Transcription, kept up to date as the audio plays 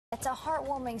It's a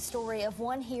heartwarming story of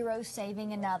one hero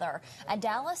saving another. A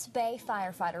Dallas Bay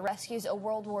firefighter rescues a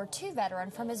World War II veteran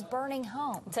from his burning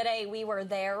home. Today we were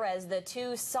there as the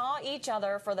two saw each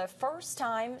other for the first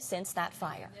time since that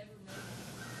fire.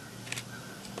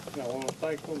 I want to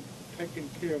thank them for taking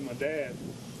care of my dad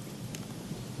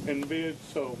and being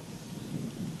so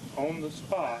on the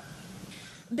spot.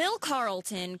 Bill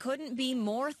Carlton couldn't be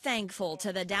more thankful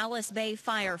to the Dallas Bay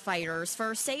firefighters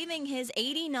for saving his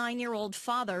 89-year-old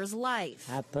father's life.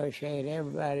 I appreciate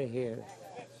everybody here.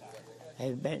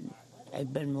 They've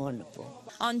been wonderful.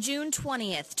 On June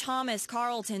 20th, Thomas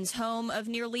Carlton's home of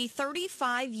nearly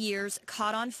 35 years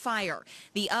caught on fire.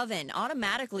 The oven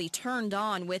automatically turned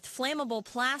on with flammable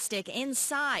plastic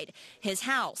inside. His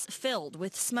house filled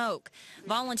with smoke.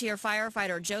 Volunteer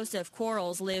firefighter Joseph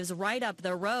Quarles lives right up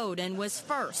the road and was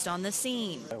first on the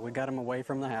scene. We got him away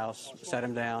from the house, sat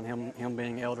him down. Him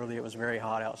being elderly, it was very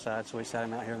hot outside, so we sat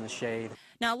him out here in the shade.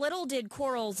 Now, little did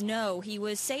Quarles know he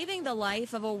was saving the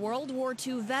life of a World War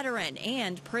II veteran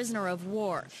and prisoner of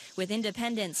war. With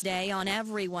Independence Day on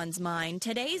everyone's mind,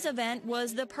 today's event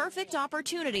was the perfect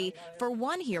opportunity for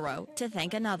one hero to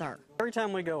thank another. Every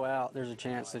time we go out, there's a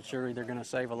chance that you're either going to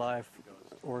save a life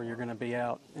or you're going to be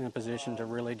out in a position to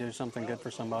really do something good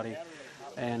for somebody.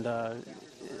 And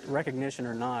recognition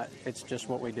or not, it's just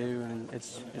what we do, and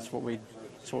it's what we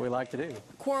like to do.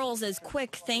 Quarles'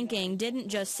 quick thinking didn't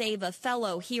just save a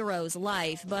fellow hero's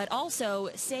life, but also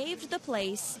saved the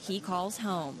place he calls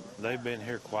home. They've been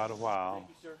here quite a while,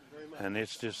 and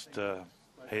it's just,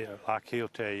 like he'll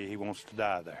tell you, he wants to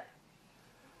die there.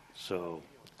 So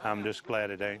I'm just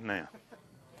glad it ain't now.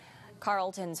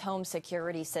 Carlton's home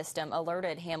security system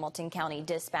alerted Hamilton County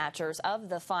dispatchers of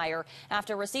the fire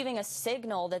after receiving a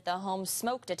signal that the home's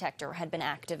smoke detector had been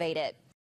activated.